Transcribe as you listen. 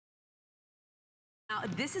Now,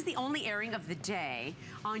 this is the only airing of the day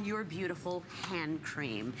on your beautiful hand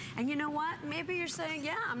cream. And you know what? Maybe you're saying,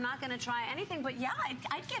 yeah, I'm not gonna try anything, but yeah,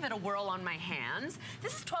 I'd give it a whirl on my hands.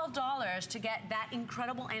 This is $12 to get that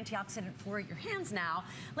incredible antioxidant for your hands now.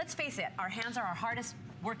 Let's face it, our hands are our hardest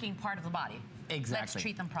working part of the body. Exactly. Let's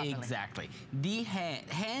treat them properly. Exactly. The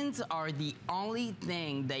hands are the only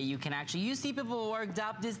thing that you can actually, you see people worked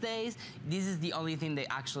up these days, this is the only thing that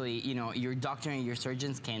actually, you know, your doctor and your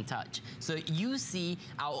surgeons can touch. So you see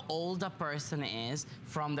how old a person is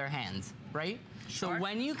from their hands, right? Sure. So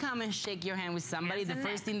when you come and shake your hand with somebody, the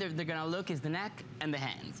first thing they're gonna look is the neck and the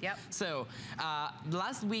hands. Yep. So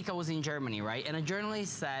last week I was in Germany, right? And a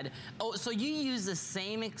journalist said, oh, so you use the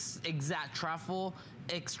same exact truffle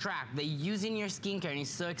extract that you use in your skincare and it's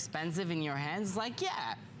so expensive in your hands? Like,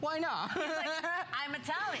 yeah, why not? He's like, I'm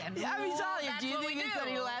Italian. Yeah, I'm Italian. That's do you what think we it's do.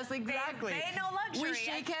 any less? Exactly. They know luxury. We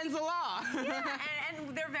shake hands a lot. Yeah,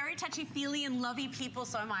 and they're very touchy-feely and lovey people,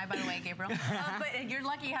 so am I, by the way, Gabriel. But you're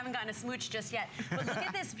lucky you haven't gotten a smooch just yet. But look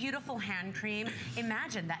at this beautiful hand cream.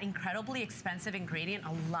 Imagine that incredibly expensive ingredient.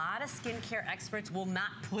 A lot of skincare experts will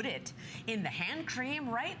not put it in the hand cream,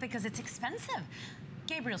 right? Because it's expensive.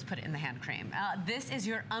 Gabriel's put it in the hand cream. This is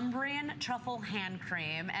your Umbrian Truffle hand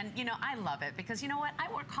cream. And, you know, I love it because, you know what?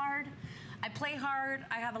 I work hard. I play hard.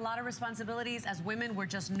 I have a lot of responsibilities. As women, we're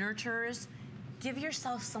just nurturers. Give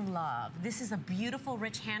yourself some love. This is a beautiful,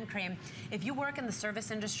 rich hand cream. If you work in the service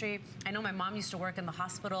industry, I know my mom used to work in the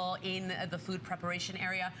hospital in the food preparation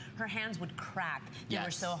area. Her hands would crack. They were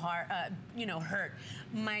so hard, you know, hurt.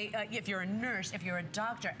 If you're a nurse, if you're a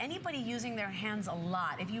doctor, anybody using their hands a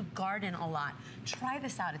lot, if you garden a lot, try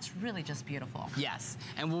this out. It's really just beautiful. Yes,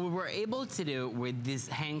 and what we were able to do with this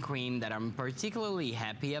hand cream that I'm particularly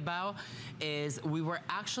happy about is we were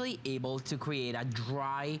actually able to create a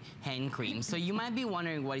dry hand cream. So you might be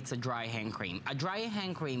wondering what is a dry hand cream. A dry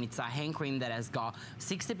hand cream, it's a hand cream that has got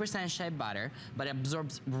 60% shea butter, but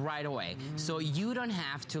absorbs right away. So you don't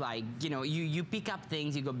have to, like, you know, you pick up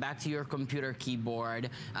things, you go back to your computer keyboard,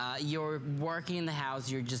 you're working in the house,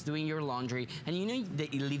 you're just doing your laundry, and you know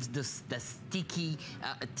that it leaves the sticky,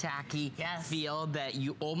 tacky feel that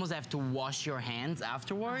you almost have to wash your hands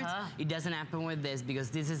afterwards. It doesn't happen with this because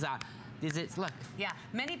this is, look. Yeah,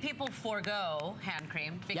 many people forego hand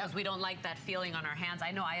cream because we don't like that feeling on our hands.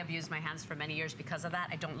 I know I abused my hands for many years because of that.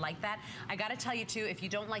 I don't like that. I gotta tell you too, if you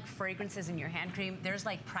don't like fragrances in your hand cream, there's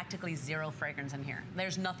like practically zero fragrance in here.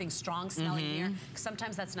 There's nothing strong smelling here.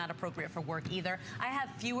 Sometimes that's not appropriate for work either. I have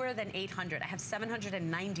fewer than 800. I have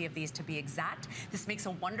 790 of these to be exact. This makes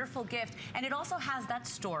a wonderful gift. And it also has that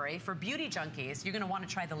story for beauty junkies. You're gonna wanna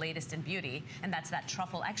try the latest in beauty, and that's that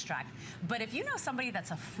truffle extract. But if you know somebody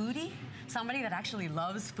that's a foodie, somebody that actually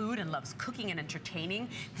loves food and loves cooking and entertaining,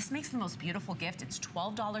 this makes the most beautiful gift. It's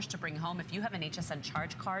 $12 to bring home. If you have an HSN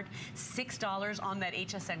charge card, $6 on that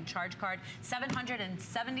HSN charge card.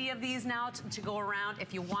 770 of these now to go around.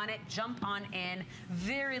 If you want it, jump on in.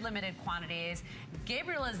 Very limited quantities.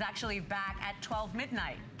 Gabriel is actually back at 12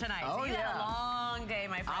 midnight tonight. Oh, so you had a long day,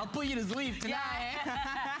 my friend. I'll put you to sleep tonight. Yeah.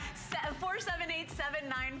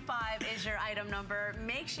 478795 is your item number.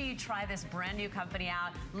 Make sure you try this brand new company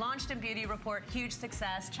out. Launched in Beauty Report, huge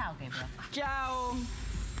success. Ciao, Gabriel. Ciao.